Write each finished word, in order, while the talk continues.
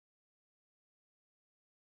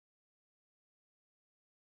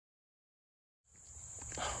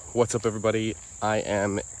What's up, everybody? I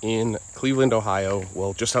am in Cleveland, Ohio.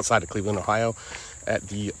 Well, just outside of Cleveland, Ohio, at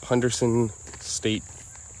the Punderson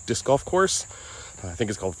Disc Golf Course. I think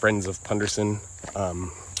it's called Friends of Punderson.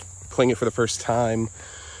 Playing it for the first time.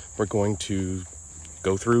 We're going to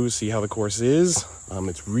go through, see how the course is.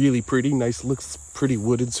 It's really pretty. Nice, looks pretty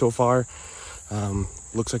wooded so far.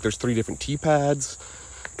 Looks like there's 3 different tee pads,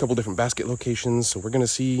 a couple different basket locations. So we're going to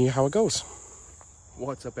see how it goes.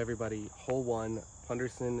 What's up, everybody? Hole 1,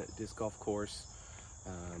 Punderson Disc Golf Course.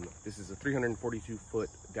 This is a 342-foot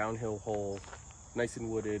downhill hole, nice and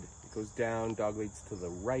wooded. It goes down, dog leads to the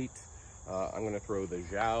right. I'm going to throw the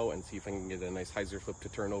Zhao and see if I can get a nice hyzer flip to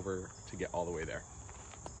turn over to get all the way there.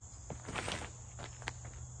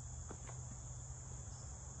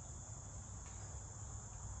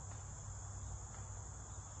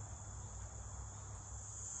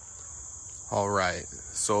 All right,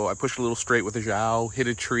 so I pushed a little straight with the Zhao, hit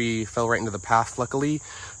a tree, fell right into the path, luckily.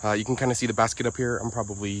 You can kind of see the basket up here. I'm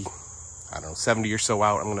probably, 70 or so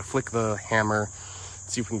out. I'm gonna flick the hammer,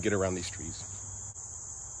 see if we can get around these trees.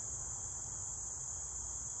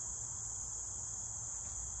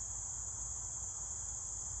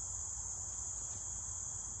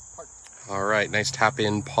 All right, nice tap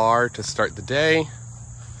in par to start the day.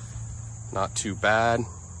 Not too bad.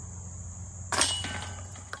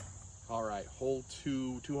 All right, hole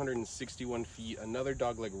 2, 261 feet, another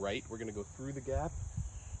dogleg right. We're gonna go through the gap,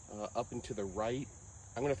 up and to the right.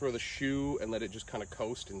 I'm gonna throw the shoe and let it just kind of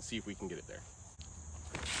coast and see if we can get it there.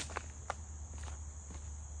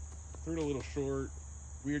 Threw it a little short,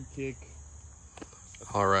 weird kick.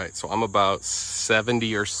 All right, so I'm about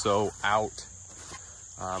 70 or so out.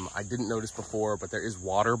 I didn't notice before, but there is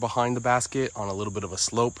water behind the basket on a little bit of a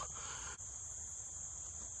slope.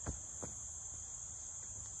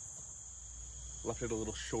 Left it a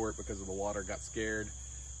little short because of the water, got scared.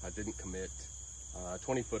 I didn't commit.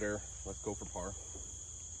 20 footer, let's go for par.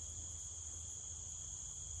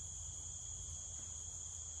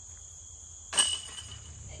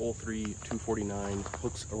 Hole 3, 249,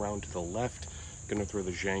 hooks around to the left. Gonna throw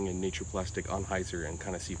the Zhang and Nature Plastic on hyzer and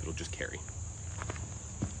kind of see if it'll just carry.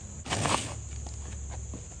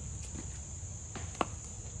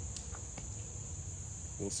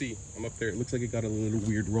 We'll see. I'm up there. It looks like it got a little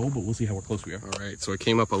weird roll, but we'll see how close we are. All right, so I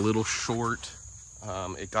came up a little short.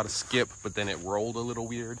 It got a skip, but then it rolled a little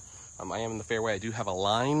weird. I am in the fairway. I do have a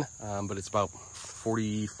line, but it's about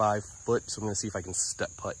 45 foot, so I'm going to see if I can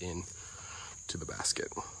step putt in to the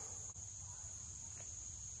basket.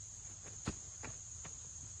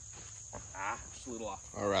 Just a little off.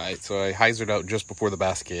 All right, so I hyzered out just before the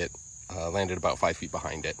basket, landed about 5 feet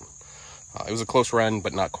behind it. It was a close run,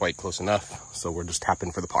 but not quite close enough, so we're just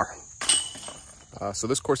tapping for the par. So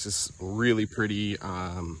this course is really pretty.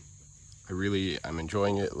 I'm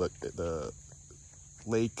enjoying it. Look at the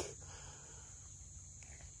lake.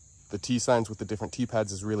 The tee signs with the different tee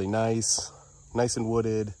pads is really nice. Nice and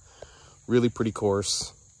wooded. Really pretty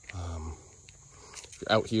course. If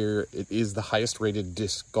you're out here, it is the highest rated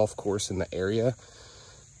disc golf course in the area.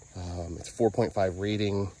 It's 4.5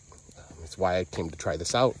 rating. That's why I came to try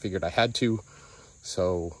this out. Figured I had to.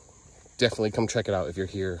 So definitely come check it out if you're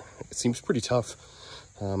here. It seems pretty tough.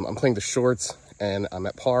 I'm playing the shorts and I'm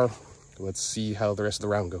at par. Let's see how the rest of the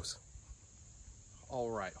round goes.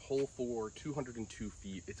 All right, hole 4, 202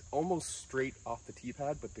 feet. It's almost straight off the tee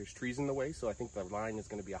pad, but there's trees in the way, so I think the line is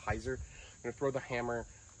going to be a hyzer. I'm going to throw the hammer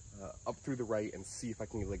up through the right and see if I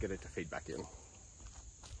can get it to fade back in.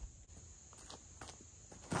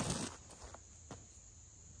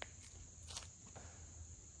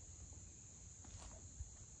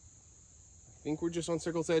 I think we're just on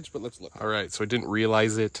circle's edge, but let's look. All right, so I didn't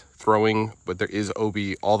realize it throwing, but there is OB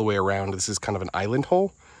all the way around. This is kind of an island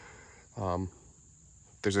hole.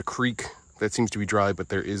 There's a creek that seems to be dry, but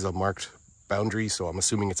there is a marked boundary, so I'm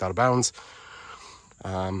assuming it's out of bounds.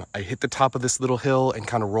 I hit the top of this little hill and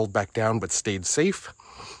kind of rolled back down, but stayed safe.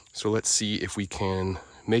 So let's see if we can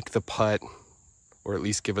make the putt, or at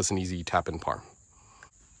least give us an easy tap in par.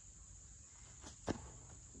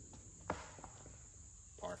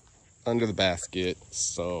 Under the basket,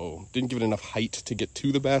 so didn't give it enough height to get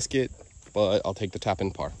to the basket, but I'll take the tap in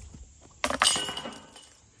par.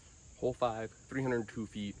 Hole 5, 302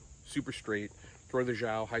 feet, super straight. Throw the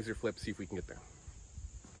Zhao, hyzer flip, see if we can get there.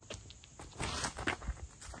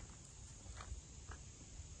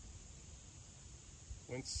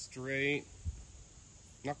 Went straight,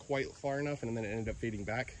 not quite far enough, and then it ended up fading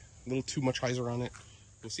back. A little too much hyzer on it.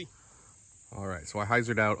 We'll see. All right, so I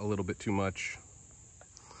hyzered out a little bit too much.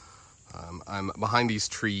 I'm behind these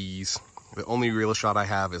trees. The only real shot I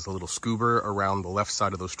have is a little scuba around the left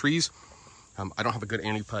side of those trees. I don't have a good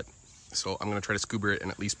anti-putt So I'm gonna try to scuba it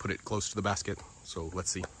and at least put it close to the basket. So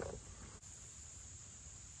let's see.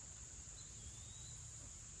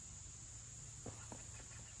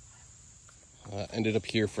 Ended up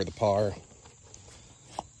here for the par.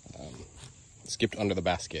 Skipped under the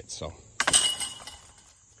basket, so.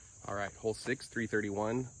 All right, hole 6,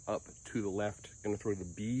 331, up to the left. Gonna throw the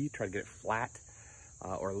B, try to get it flat,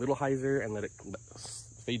 or a little hyzer, and let it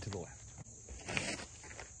fade to the left. I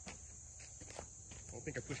don't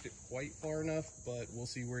think I pushed it quite far enough, but we'll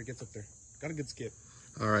see where it gets up there. Got a good skip.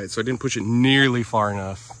 All right, so I didn't push it nearly far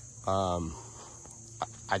enough.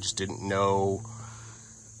 I just didn't know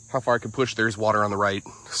how far I could push. There's water on the right,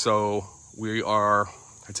 so we are,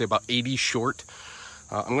 I'd say, about 80 short.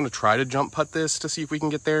 I'm gonna try to jump putt this to see if we can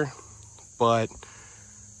get there, but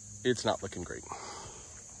it's not looking great.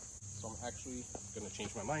 So I'm actually gonna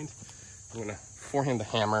change my mind. I'm gonna forehand the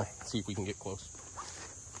hammer, see if we can get close.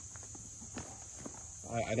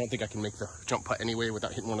 I don't think I can make the jump putt anyway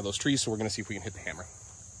without hitting one of those trees, so we're gonna see if we can hit the hammer.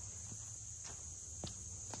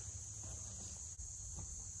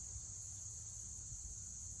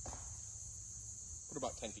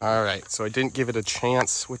 About 10 feet. All right, so I didn't give it a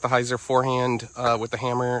chance with the hyzer forehand with the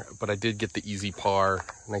hammer, but I did get the easy par.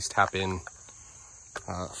 Nice tap in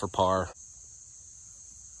for par.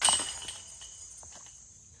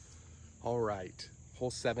 All right, hole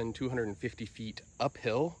 7, 250 feet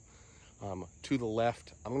uphill. To the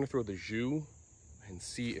left, I'm gonna throw the jus and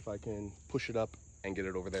see if I can push it up and get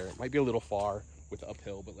it over there. It might be a little far with the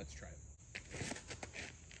uphill, but let's try it.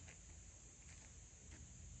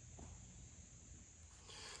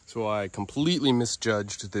 So I completely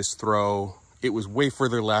misjudged this throw. It was way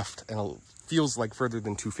further left and it feels like further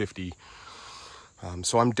than 250.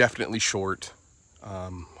 So I'm definitely short.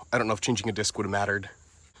 I don't know if changing a disc would have mattered.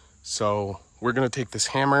 So we're gonna take this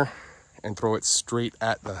hammer and throw it straight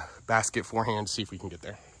at the basket forehand, see if we can get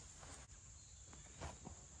there.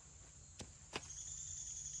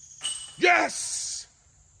 Yes!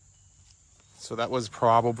 So that was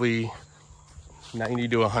probably 90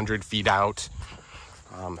 to 100 feet out.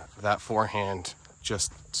 That forehand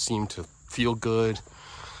just seemed to feel good,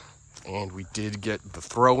 and we did get the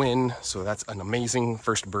throw in, so that's an amazing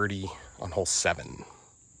first birdie on hole 7.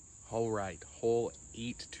 All right, hole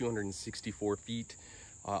 8, 264 feet,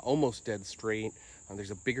 almost dead straight.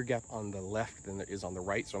 There's a bigger gap on the left than there is on the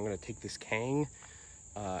right, so I'm going to take this Kang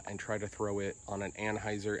and try to throw it on an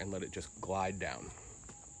anhyzer and let it just glide down.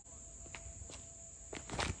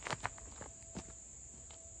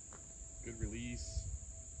 Good release.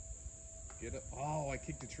 Get up. Oh, I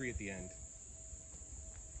kicked a tree at the end.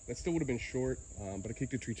 That still would have been short, but I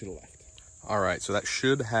kicked a tree to the left. All right, so that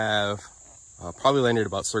should have probably landed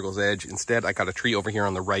about circle's edge. Instead, I got a tree over here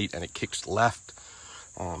on the right and it kicked left.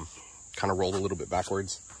 Kind of rolled a little bit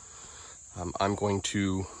backwards. I'm going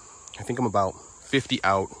to, I think I'm about 50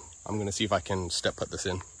 out. I'm going to see if I can step putt this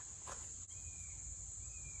in.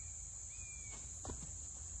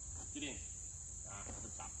 Get in. Over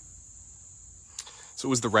the top. So it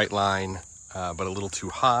was the right line, but a little too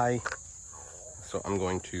high. So I'm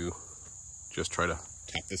going to just try to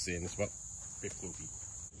tap this in. It's about 15 feet.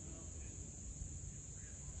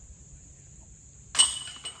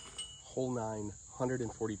 Hole 9,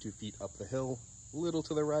 142 feet up the hill, a little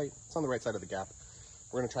to the right. It's on the right side of the gap.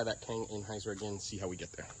 We're gonna try that Kang anhyzer again, see how we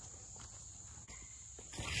get there.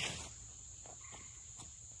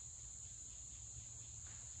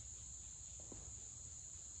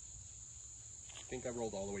 I think I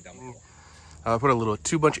rolled all the way down the hill. I put a little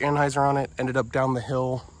 2-bunch anhyzer on it, ended up down the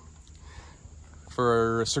hill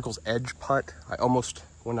for a circle's edge putt. I almost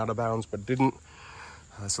went out of bounds, but didn't.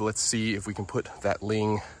 So let's see if we can put that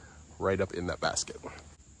ling right up in that basket.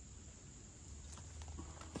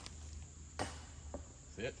 That's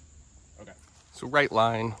it? Okay. So right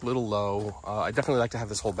line, a little low. I definitely like to have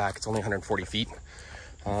this hole back. It's only 140 feet.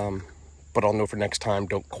 But I'll know for next time,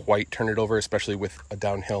 don't quite turn it over, especially with a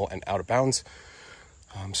downhill and out of bounds.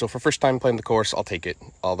 So for first time playing the course, I'll take it,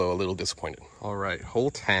 although a little disappointed. All right, hole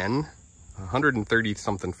 10, 130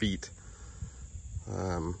 something feet,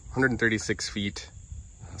 136 feet,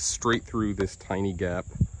 straight through this tiny gap.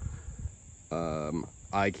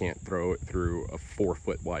 I can't throw it through a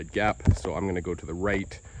 4-foot wide gap, so I'm gonna go to the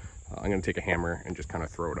right. I'm gonna take a hammer and just kind of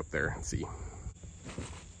throw it up there and see.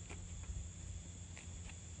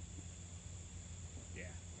 Yeah,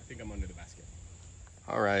 I think I'm under the basket.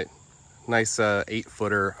 All right. Nice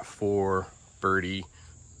 8-footer for birdie.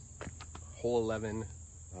 Hole 11,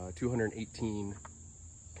 218,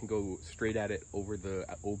 can go straight at it over the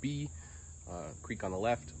OB, creek on the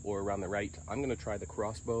left or around the right. I'm gonna try the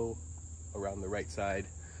crossbow around the right side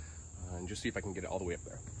and just see if I can get it all the way up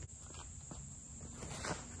there.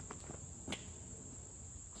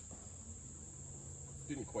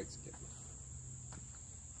 Didn't quite skip.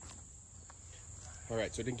 All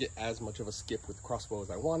right, so I didn't get as much of a skip with the crossbow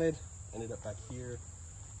as I wanted. Ended up back here,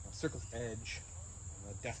 circle's edge,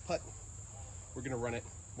 death putt. We're gonna run it.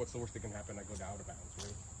 What's the worst that can happen? I go out of bounds,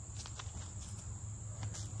 right?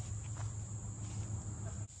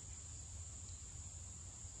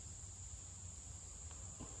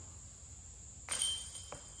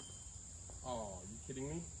 Oh, are you kidding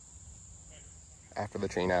me? After the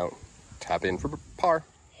chain out, tap in for par.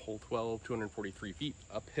 Hole 12, 243 feet,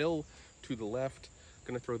 uphill to the left.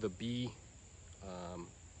 Gonna throw the B,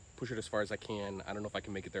 push it as far as I can. I don't know if I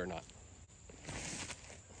can make it there or not.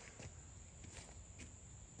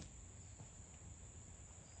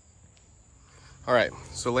 All right,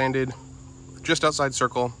 so landed just outside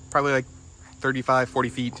circle, probably like 35, 40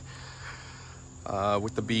 feet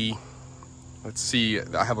with the B. Let's see,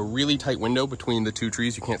 I have a really tight window between the two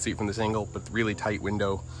trees. You can't see it from this angle, but really tight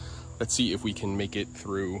window. Let's see if we can make it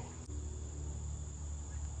through.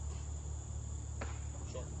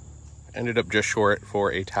 Ended up just short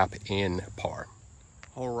for a tap in par.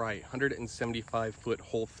 All right, 175 foot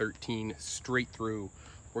hole 13 straight through.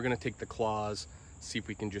 We're gonna take the claws, see if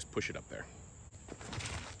we can just push it up there.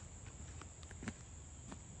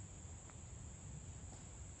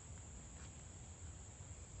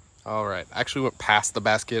 All right, actually went past the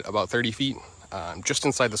basket about 30 feet, just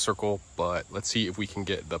inside the circle, but let's see if we can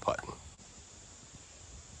get the putt.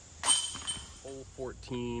 Hole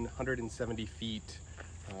 14, 170 feet.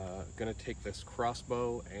 Gonna take this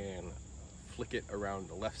crossbow and flick it around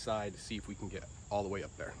the left side to see if we can get all the way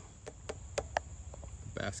up there.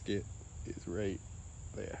 The basket is right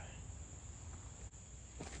there.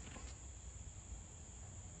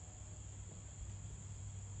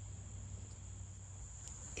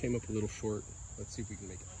 Came up a little short. Let's see if we can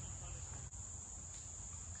make it.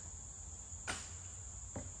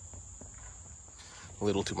 A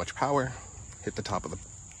little too much power. Hit the top of the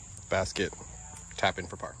basket. Tap in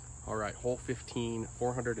for par. All right, hole 15,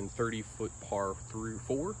 430 foot par through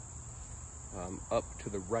 4. Up to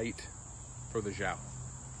the right for the Zhao.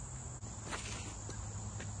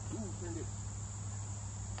 Ooh, turned it.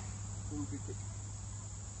 Ooh, good kick.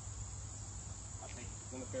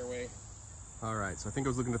 It's in the fairway. All right, so I think I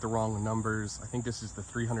was looking at the wrong numbers. I think this is the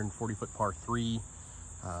 340 foot par 3.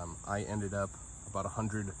 I ended up about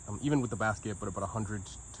 100, even with the basket, but about 100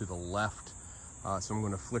 to the left. So I'm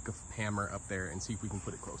going to flick a hammer up there and see if we can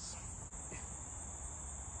put it close.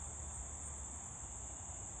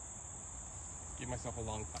 Give myself a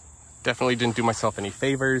long putt. Definitely didn't do myself any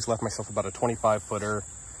favors. Left myself about a 25 footer.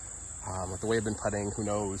 With the way I've been putting, who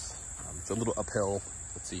knows? It's a little uphill.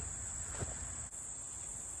 Let's see.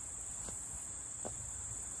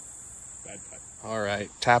 Bad putt. All right,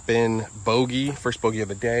 tap in bogey, first bogey of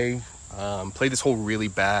the day. Played this hole really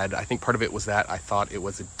bad. I think part of it was that I thought it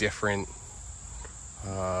was a different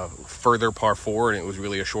further par 4 and it was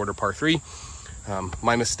really a shorter par 3.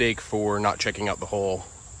 My mistake for not checking out the hole,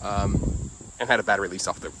 and had a bad release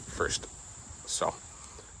off the first. So,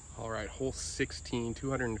 all right, hole 16,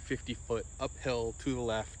 250 foot uphill to the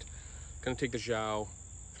left. Gonna take the Zhao,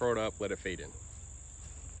 throw it up, let it fade in.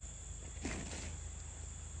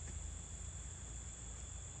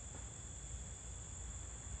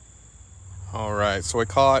 All right, so I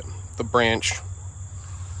caught the branch,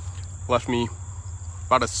 left me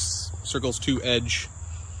about a circle's 2 edge.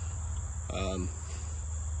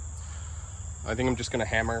 I think I'm just gonna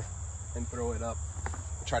hammer and throw it up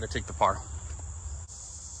and try to take the par.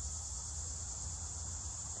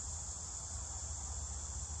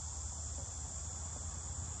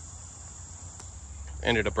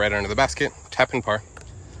 Ended up right under the basket, tap and par.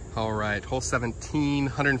 All right, hole 17,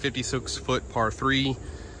 156 foot par 3.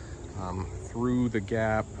 Through the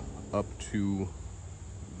gap up to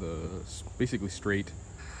the basically straight.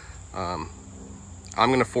 I'm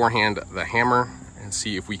gonna forehand the hammer and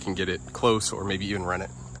see if we can get it close or maybe even run it.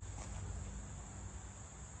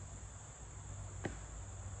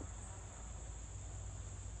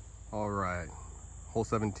 All right, hole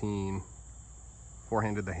 17,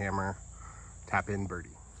 forehanded the hammer, tap in birdie.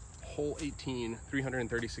 Hole 18,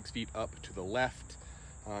 336 feet up to the left.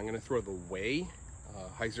 I'm gonna throw the way,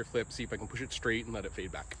 hyzer flip, see if I can push it straight and let it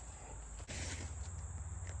fade back.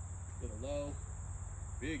 Little low,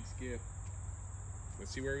 big skip.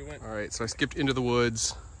 Let's see where we went. All right, so I skipped into the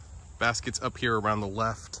woods. Basket's up here around the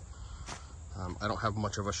left. I don't have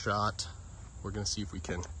much of a shot. We're gonna see if we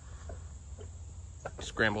can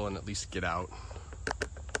scramble and at least get out.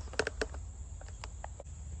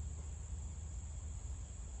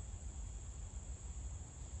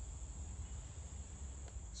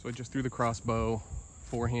 So I just threw the crossbow,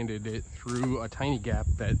 forehanded it through a tiny gap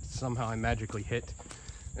that somehow I magically hit.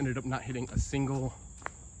 Ended up not hitting a single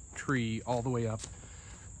tree all the way up,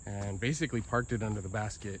 and basically parked it under the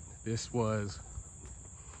basket. This was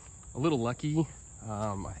a little lucky.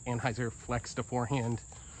 Anheuser flexed a forehand.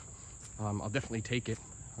 I'll definitely take it.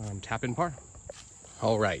 Tap in par.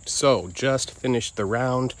 All right, so just finished the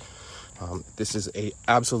round. This is a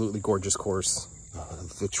absolutely gorgeous course.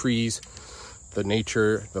 The trees, the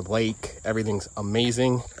nature, the lake, everything's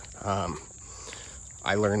amazing.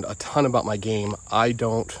 I learned a ton about my game. I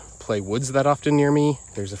don't play woods that often near me.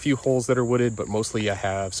 There's a few holes that are wooded, but mostly I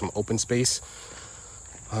have some open space.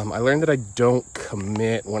 I learned that I don't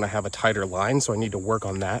commit when I have a tighter line, so I need to work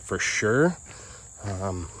on that for sure.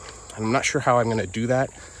 I'm not sure how I'm gonna do that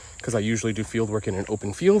because I usually do field work in an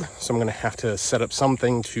open field. So I'm gonna have to set up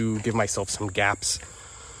something to give myself some gaps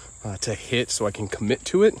to hit so I can commit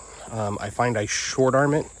to it. I find I short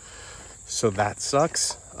arm it, so that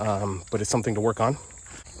sucks, but it's something to work on.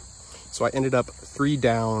 So I ended up 3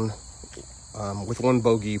 down with 1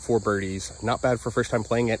 bogey, 4 birdies. Not bad for first time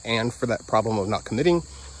playing it and for that problem of not committing.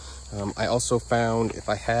 I also found if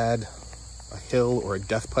I had a hill or a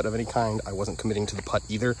death putt of any kind, I wasn't committing to the putt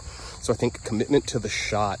either. So I think commitment to the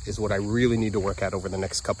shot is what I really need to work at over the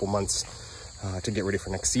next couple months to get ready for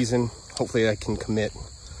next season. Hopefully I can commit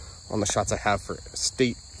on the shots I have for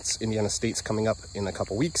Indiana State's coming up in a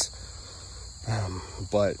couple weeks.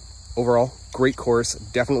 But overall, great course.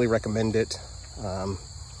 Definitely recommend it.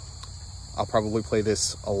 I'll probably play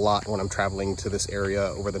this a lot when I'm traveling to this area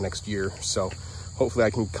over the next year. So hopefully I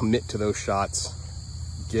can commit to those shots,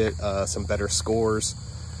 get some better scores,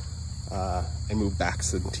 and move back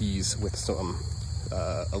some tees with some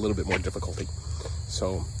a little bit more difficulty.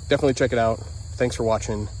 So definitely check it out. Thanks for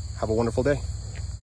watching. Have a wonderful day.